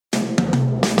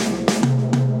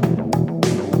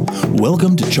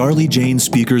Welcome to Charlie Jane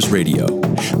Speakers Radio.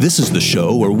 This is the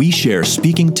show where we share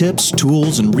speaking tips,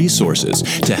 tools, and resources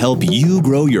to help you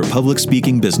grow your public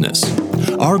speaking business.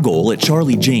 Our goal at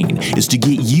Charlie Jane is to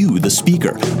get you, the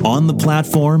speaker, on the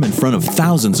platform in front of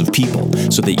thousands of people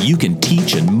so that you can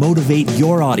teach and motivate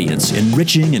your audience,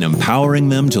 enriching and empowering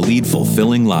them to lead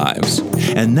fulfilling lives.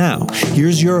 And now,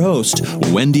 here's your host,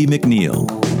 Wendy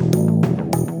McNeil.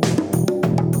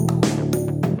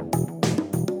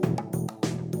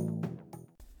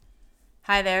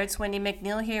 Hi there, it's Wendy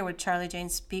McNeil here with Charlie Jane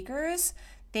Speakers.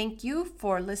 Thank you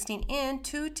for listening in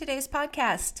to today's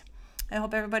podcast. I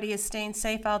hope everybody is staying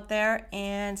safe out there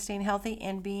and staying healthy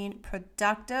and being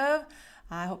productive.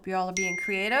 I hope you all are being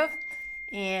creative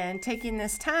and taking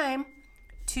this time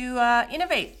to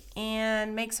innovate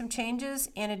and make some changes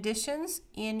and additions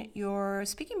in your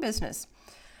speaking business.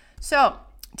 So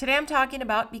today I'm talking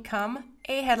about become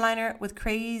a headliner with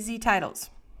crazy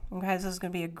titles. Okay, this is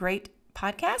going to be a great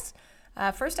podcast.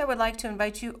 First, I would like to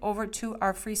invite you over to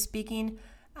our free speaking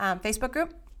Facebook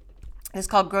group. It's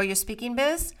called Grow Your Speaking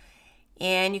Biz.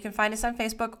 And you can find us on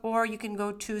Facebook, or you can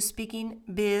go to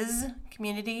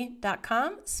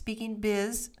speakingbizcommunity.com,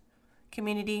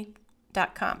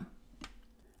 speakingbizcommunity.com.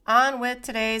 On with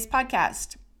today's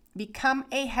podcast. Become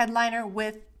a headliner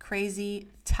with crazy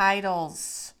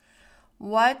titles.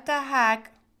 What the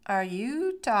heck are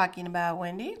you talking about,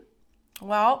 Wendy?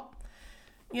 Well,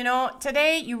 you know,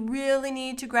 today you really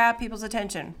need to grab people's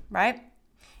attention, right?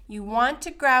 You want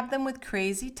to grab them with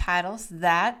crazy titles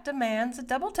that demands a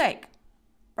double take,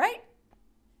 right?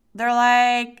 They're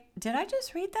like, did I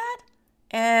just read that?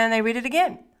 And they read it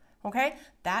again, okay?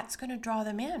 That's going to draw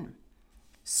them in.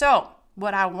 So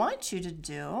what I want you to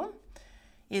do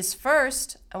is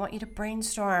first, I want you to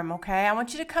brainstorm, okay? I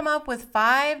want you to come up with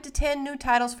 5 to 10 new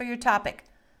titles for your topic.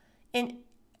 And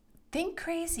think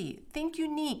crazy, think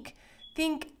unique.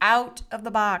 Think out of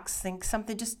the box. Think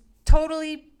something just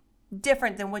totally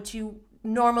different than what you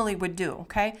normally would do,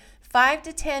 okay? 5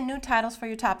 to 10 new titles for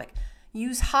your topic.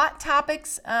 Use hot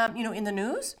topics, in the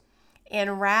news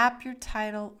and wrap your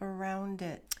title around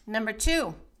it. Number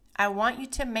 2, I want you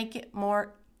to make it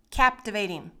more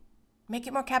captivating. Make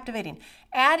it more captivating.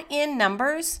 Add in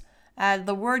numbers,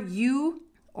 the word you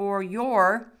or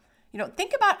your.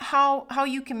 Think about how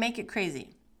you can make it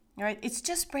crazy. All right, it's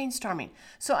just brainstorming.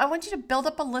 So I want you to build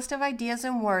up a list of ideas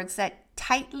and words that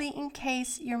tightly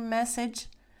encase your message,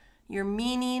 your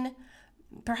meaning,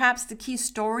 perhaps the key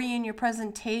story in your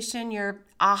presentation, your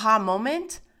aha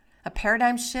moment, a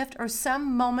paradigm shift, or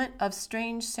some moment of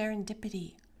strange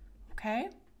serendipity. Okay?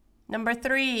 Number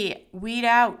 3, weed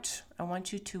out. I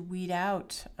want you to weed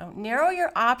out. Narrow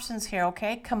your options here,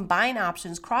 okay? Combine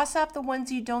options. Cross off the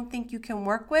ones you don't think you can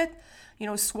work with.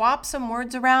 Swap some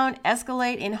words around,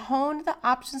 escalate, and hone the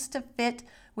options to fit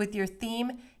with your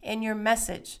theme and your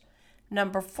message.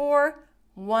 Number 4,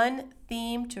 one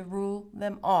theme to rule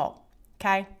them all.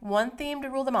 Okay? One theme to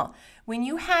rule them all. When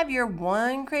you have your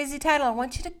one crazy title, I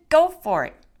want you to go for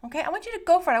it. Okay? I want you to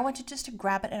go for it. I want you just to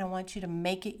grab it and I want you to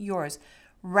make it yours.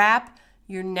 Wrap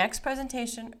your next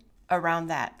presentation around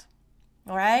that.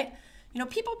 All right?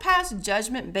 People pass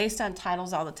judgment based on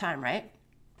titles all the time, right?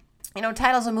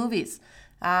 Titles of movies.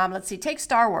 Let's see. Take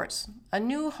Star Wars, A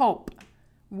New Hope,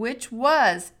 which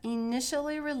was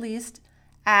initially released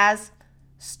as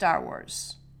Star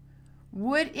Wars.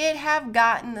 Would it have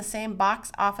gotten the same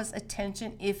box office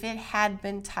attention if it had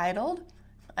been titled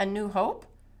A New Hope?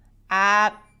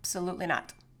 Absolutely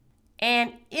not.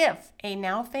 And if a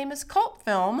now famous cult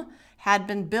film had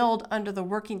been billed under the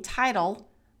working title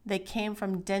They Came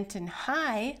from Denton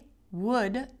High,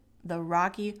 would the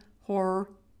Rocky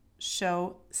Horror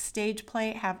Show stage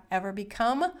play have ever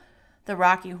become the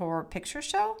Rocky Horror Picture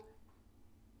Show?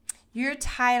 Your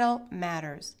title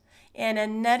matters. And a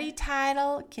nutty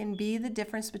title can be the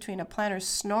difference between a planner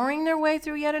snoring their way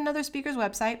through yet another speaker's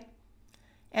website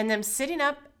and them sitting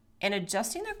up and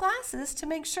adjusting their glasses to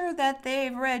make sure that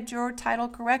they've read your title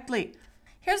correctly.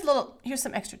 Here's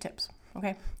some extra tips,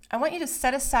 okay? I want you to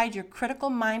set aside your critical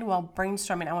mind while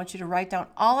brainstorming. I want you to write down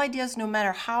all ideas, no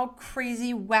matter how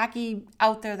crazy, wacky,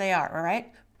 out there they are, all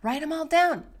right? Write them all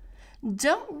down.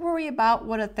 Don't worry about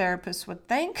what a therapist would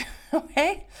think,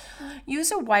 okay?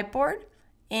 Use a whiteboard,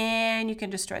 and you can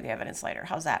destroy the evidence later.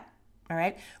 How's that? All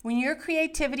right? When your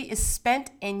creativity is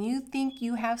spent and you think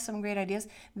you have some great ideas,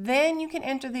 then you can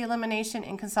enter the elimination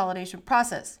and consolidation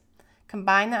process.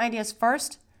 Combine the ideas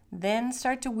first, then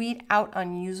start to weed out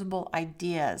unusable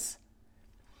ideas.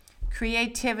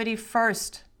 Creativity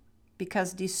first,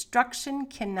 because destruction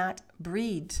cannot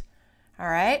breed. All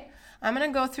right? I'm going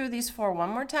to go through these 4 one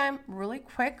more time really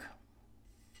quick.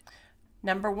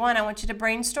 Number 1, I want you to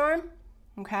brainstorm.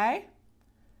 okay?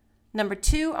 Number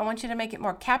 2, I want you to make it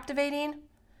more captivating.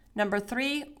 Number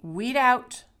 3, weed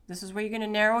out. This is where you're going to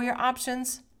narrow your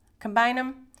options, combine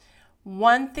them.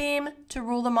 One theme to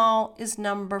rule them all is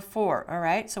number 4, all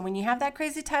right? So when you have that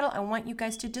crazy title, I want you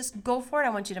guys to just go for it. I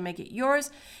want you to make it yours,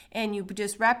 and you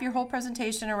just wrap your whole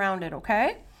presentation around it,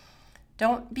 okay?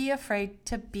 Don't be afraid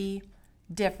to be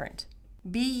different.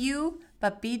 Be you,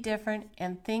 but be different,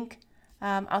 and think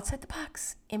outside the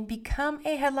box and become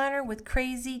a headliner with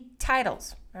crazy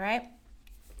titles, all right?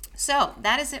 So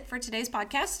that is it for today's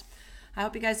podcast. I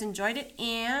hope you guys enjoyed it,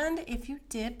 and if you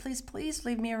did, please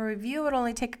leave me a review. It would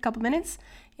only take a couple minutes,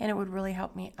 and it would really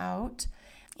help me out.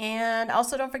 And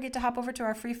also don't forget to hop over to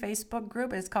our free Facebook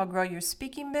group. It's called Grow Your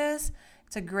Speaking Biz.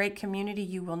 It's a great community.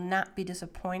 You will not be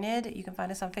disappointed. You can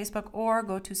find us on Facebook or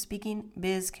go to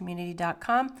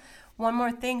speakingbizcommunity.com. One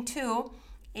more thing too,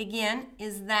 again,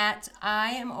 is that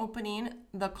I am opening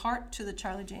the cart to the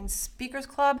Charlie Jane Speakers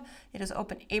Club. It is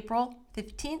open April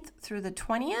 15th through the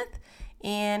 20th.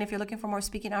 And if you're looking for more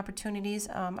speaking opportunities,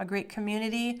 a great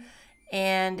community,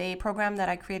 and a program that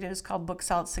I created is called Book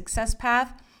Solid Success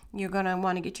Path. You're going to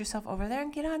want to get yourself over there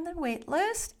and get on the wait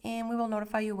list, and we will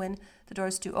notify you when the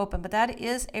doors do open. But that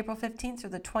is April 15th through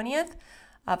the 20th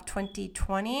of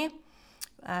 2020.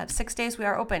 6 days we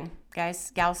are open,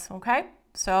 guys, gals, okay?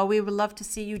 So we would love to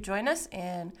see you join us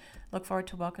and look forward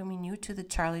to welcoming you to the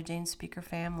Charlie Jane Speaker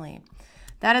family.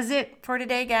 That is it for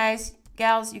today, guys,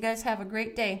 gals. You guys have a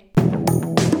great day.